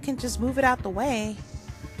know people can just move it out the way.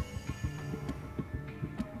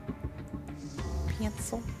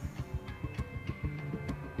 Pencil.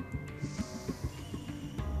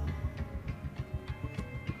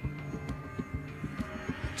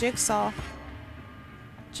 Jigsaw.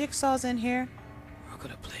 Jigsaw's in here. We're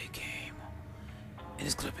gonna play a game, and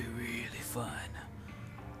it's gonna be really fun.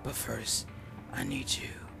 But first, I need you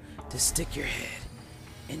to stick your head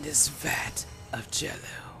in this vat of jello.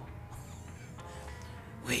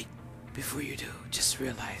 Wait, before you do, just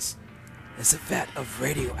realize there's a vat of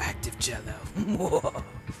radioactive jello.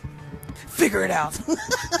 Figure it out.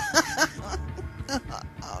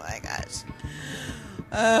 Oh my gosh.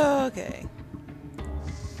 Okay.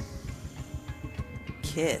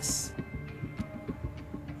 Kiss.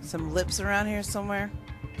 Some lips around here somewhere.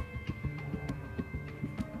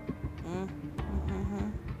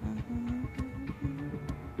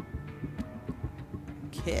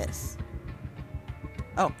 Kiss.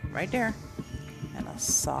 Oh, right there. And a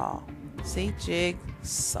saw. See?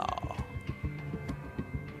 Jigsaw.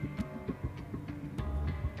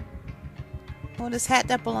 Oh, this hat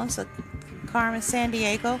that belongs to Carmen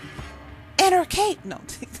Sandiego. And her cape. No.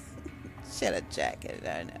 She had a jacket.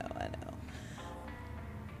 I know.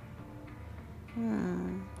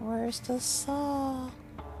 Where's the saw?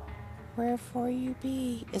 Wherefore you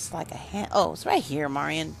be? It's like a hand. Oh, it's right here,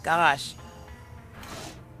 Marion. Gosh.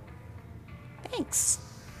 Thanks.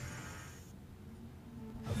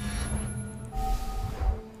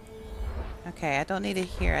 Okay, I don't need it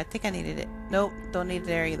here. I think I needed it. Nope, don't need it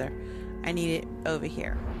there either. I need it over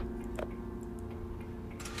here.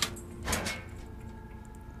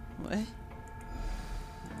 What?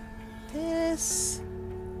 This.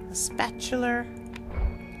 A spatula.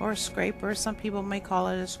 Or a scraper. Some people may call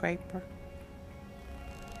it a scraper.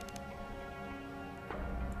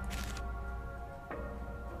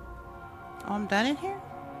 Oh, I'm done in here?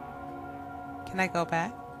 Can I go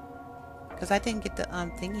back? Because I didn't get the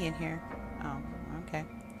thingy in here. Oh, okay.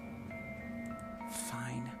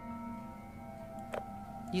 Fine.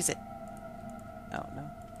 Use it. Oh, no.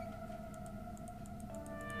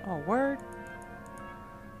 Oh, word.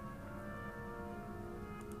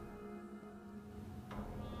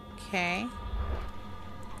 Okay.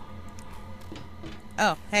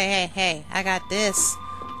 Oh, hey. I got this.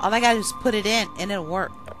 All I gotta do is put it in and it'll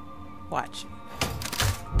work. Watch.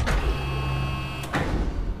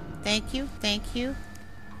 Thank you.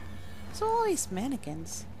 What's all these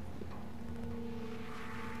mannequins?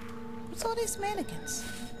 What's all these mannequins?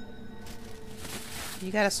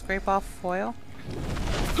 You gotta scrape off foil? Let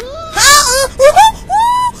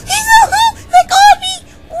go of me!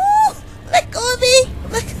 Let go of me!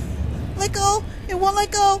 Let go! It won't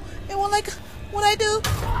let go! It won't let go! What'd I do?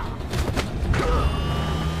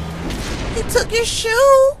 He took your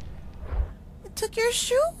shoe! It took your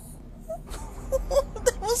shoe?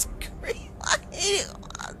 That was great. I hate it.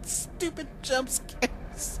 Oh, stupid jump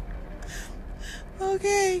scares.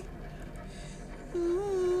 Okay.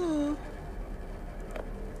 Ooh.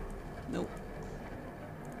 Nope.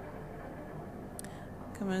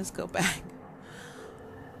 Come on, let's go back.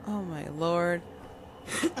 Oh my lord.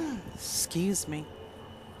 Excuse me.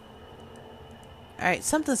 Alright,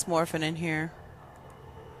 something's morphing in here.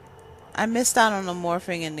 I missed out on the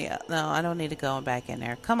morphing in the... No, I don't need to go back in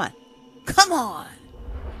there. Come on. Come on!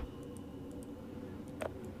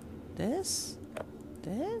 This?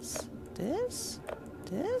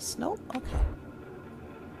 Nope. Okay.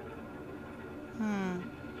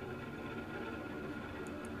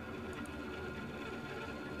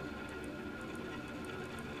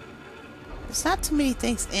 There's not too many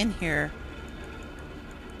things in here.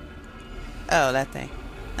 Oh, that thing.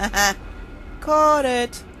 Haha. Caught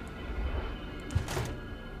it!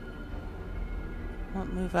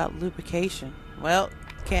 Won't move out lubrication. Well,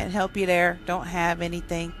 can't help you there. Don't have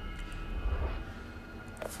anything.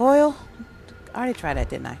 Foil? I already tried that,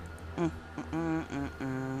 didn't I?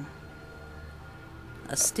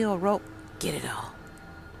 A steel rope. Get it all.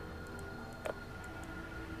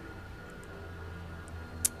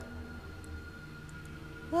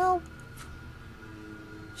 Well,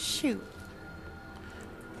 shoot.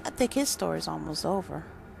 I think his story's almost over.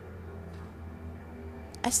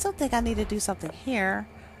 I still think I need to do something here,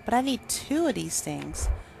 but I need 2 of these things.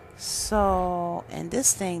 So, and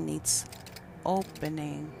this thing needs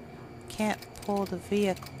opening. Can't pull the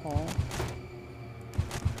vehicle.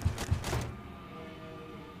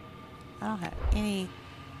 I don't have any...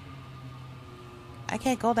 I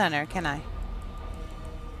can't go down there, can I?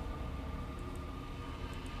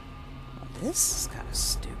 Well, this is kind of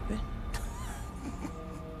stupid.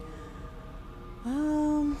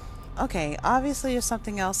 Okay, obviously there's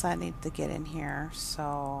something else I need to get in here,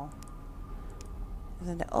 so...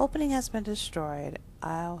 Then the opening has been destroyed.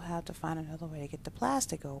 I'll have to find another way to get the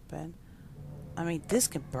plastic open. I mean, this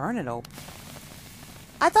can burn it open.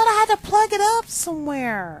 I thought I had to plug it up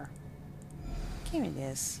somewhere. Give me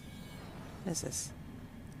this. What is this?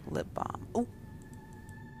 Lip balm. Oh.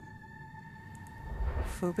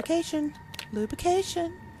 Lubrication.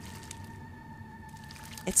 Lubrication.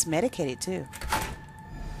 It's medicated too.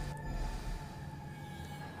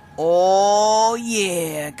 Oh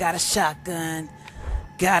yeah, got a shotgun.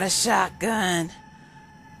 Got a shotgun.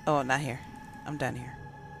 Oh, not here. I'm done here.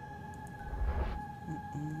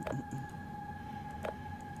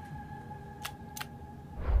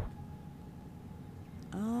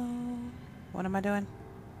 Oh, what am I doing?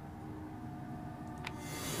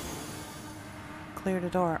 Clear the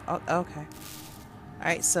door. Oh, okay.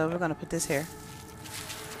 Alright, so we're gonna put this here.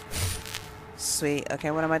 Sweet.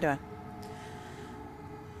 Okay, what am I doing?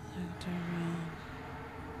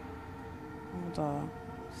 Hold on.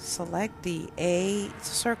 Select the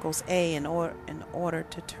circles A in order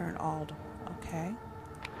to turn all. Okay.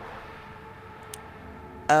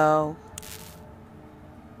 Oh.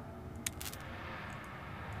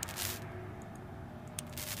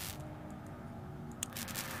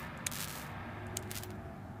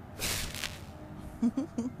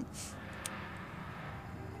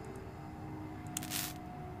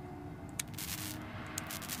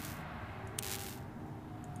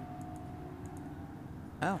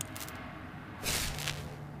 Oh.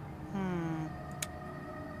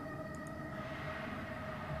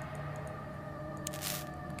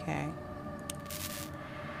 Okay.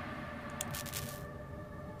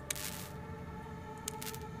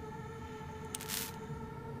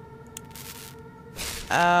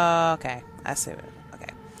 Okay. I see it.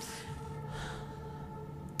 Okay.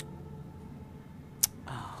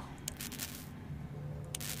 Oh.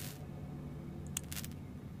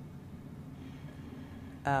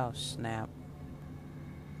 Oh, snap.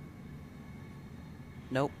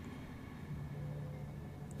 Nope.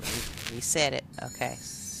 Reset it. Okay.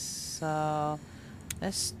 So,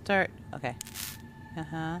 let's start. Okay.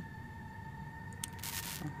 Uh-huh.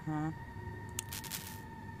 Uh-huh.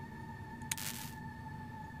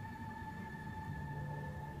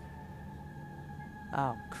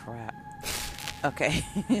 Oh, crap. Okay.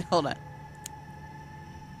 Hold on.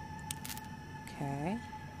 Okay.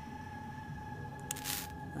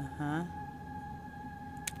 Uh-huh.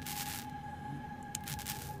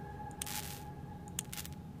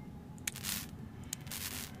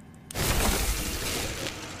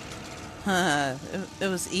 It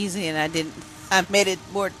was easy and I made it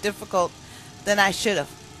more difficult than I should have.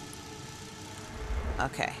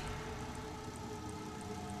 Okay.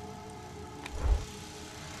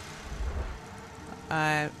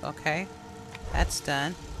 Okay. That's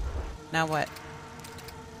done. Now what?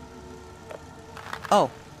 Oh.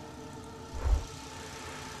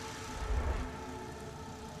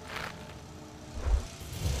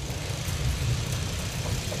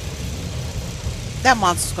 That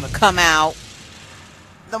monster's gonna come out.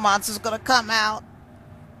 The monster's gonna come out.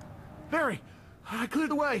 Barry, I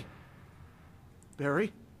cleared the way.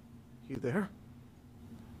 Barry, you there?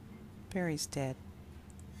 Barry's dead.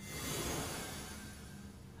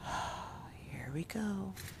 Here we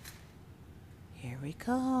go. Here we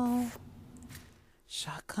go.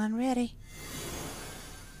 Shotgun ready.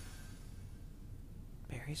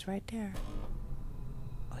 Barry's right there.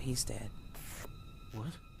 Oh, he's dead.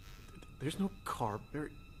 What? There's no car,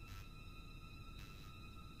 Barry.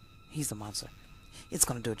 He's the monster. It's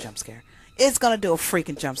gonna do a jump scare. It's gonna do a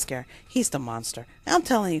freaking jump scare. He's the monster. I'm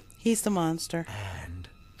telling you, he's the monster. And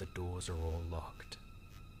the doors are all locked.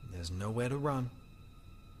 There's nowhere to run.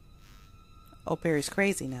 Oh, Barry's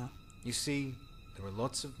crazy now. You see, there are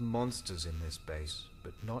lots of monsters in this base,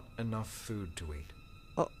 but not enough food to eat.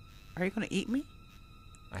 Oh, are you gonna eat me?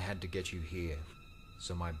 I had to get you here,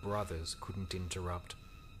 so my brothers couldn't interrupt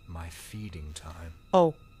my feeding time.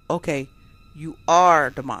 Oh, okay. You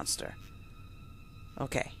are the monster.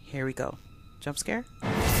 Okay, here we go. Jump scare?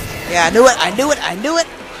 Yeah, I knew it. I knew it. I knew it.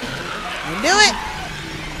 I knew it.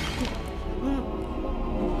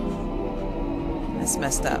 That's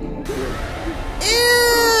messed up.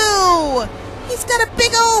 Ew! He's got a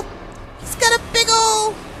big old... He's got a big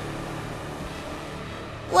old...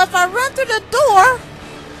 Well, if I run through the door...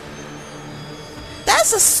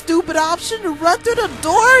 That's a stupid option to run through the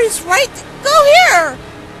door. He's right... Go here!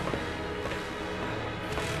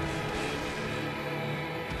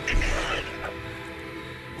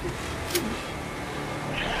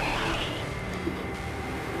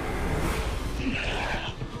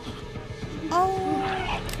 Oh.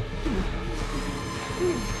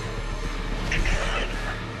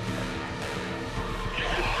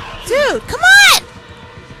 Dude, come on!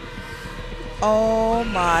 Oh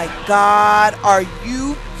my God, are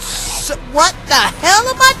you... What the hell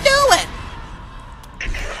am I doing?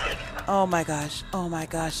 Oh my gosh, oh my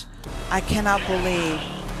gosh. I cannot believe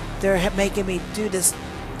they're making me do this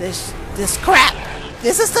crap.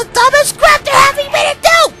 This is the dumbest crap they're having me to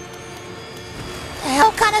do! The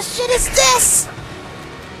hell kind of shit is this?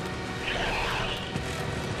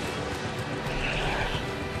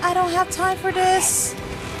 I don't have time for this.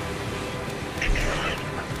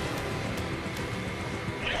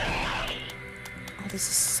 Oh, this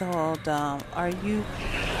is so dumb. Are you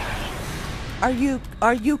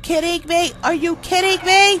kidding me? Are you kidding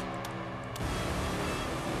me?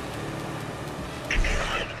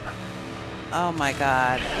 Oh my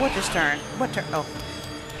God. What just turn? What turn? Oh.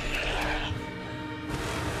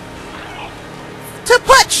 To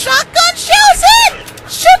put shotgun shells in!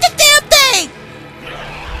 Shoot the damn thing!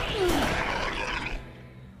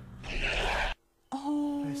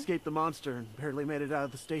 Oh. I escaped the monster and barely made it out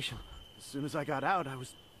of the station. As soon as I got out, I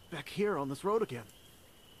was back here on this road again.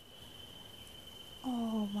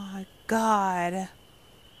 Oh my God.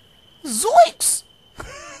 Zoinks!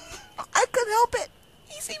 I couldn't help it.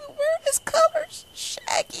 He's even wearing his colors.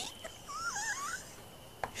 Shaggy.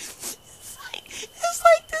 It's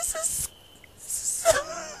like this is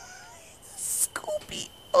Scooby.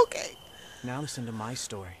 Okay. Now listen to my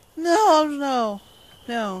story. No.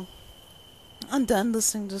 I'm done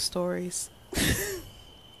listening to stories.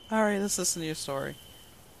 Alright, let's listen to your story.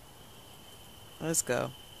 Let's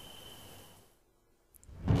go.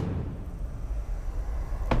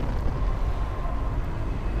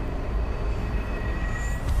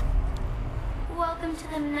 Welcome Welcome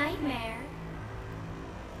to the nightmare.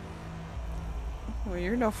 Well,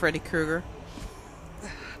 you're no Freddy Krueger.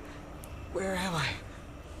 Where am I?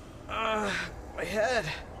 My head.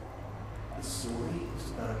 The story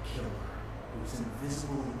is about a killer who's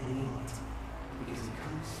invisible in any light because he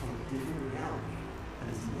comes from a different reality and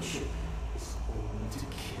his mission is only to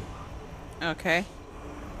kill. Okay.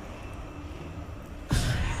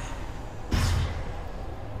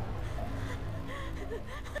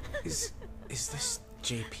 Is this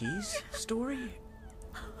JP's story?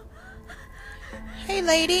 Hey,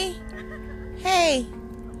 lady. Hey.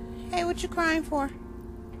 Hey, what you crying for?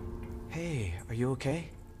 Hey, are you okay?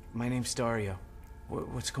 My name's Dario.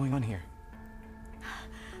 What's going on here?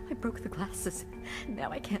 I broke the glasses.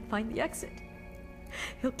 Now I can't find the exit.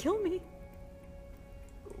 He'll kill me.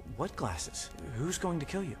 What glasses? Who's going to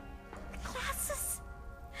kill you? Glasses!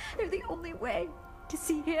 They're the only way to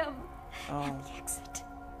see him. And the exit.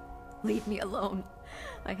 Leave me alone.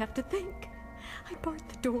 I have to think. I barred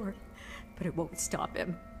the door, but it won't stop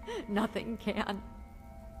him. Nothing can.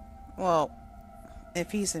 Well, if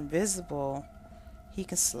he's invisible, he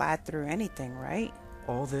can slide through anything, right?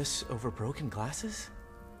 All this over broken glasses?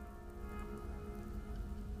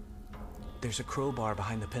 There's a crowbar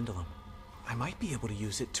behind the pendulum. I might be able to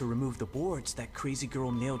use it to remove the boards that crazy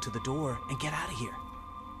girl nailed to the door and get out of here.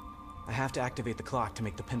 I have to activate the clock to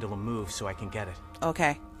make the pendulum move so I can get it.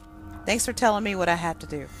 Okay. Thanks for telling me what I have to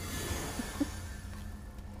do.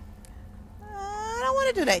 I don't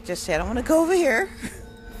want to do that just yet. I want to go over here.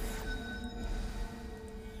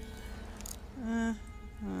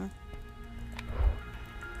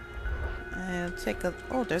 And take a...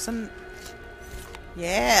 Oh, there's a...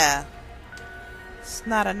 Yeah. It's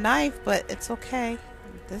not a knife, but it's okay.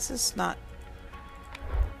 This is not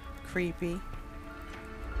creepy.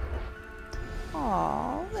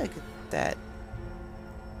 Oh, look at that.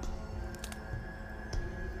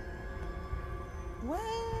 What?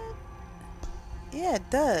 Yeah, it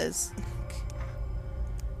does.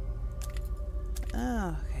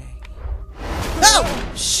 Okay.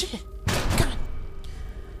 Oh, shit. God.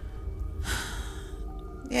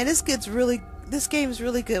 Yeah, this game is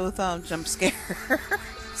really good with jump scares.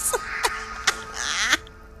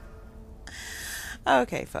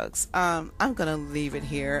 Okay, folks. I'm gonna leave it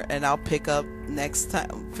here, and I'll pick up next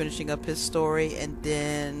time, finishing up his story, and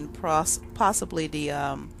then possibly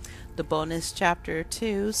the bonus chapter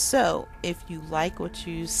 2. So if you like what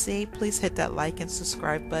you see, please hit that like and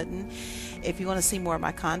subscribe button. If you want to see more of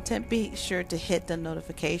my content, be sure to hit the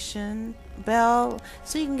notification bell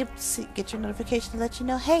so you can get your notification to let you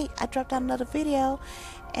know, hey, I dropped out another video.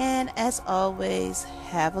 And as always,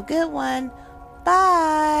 have a good one.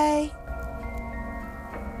 Bye.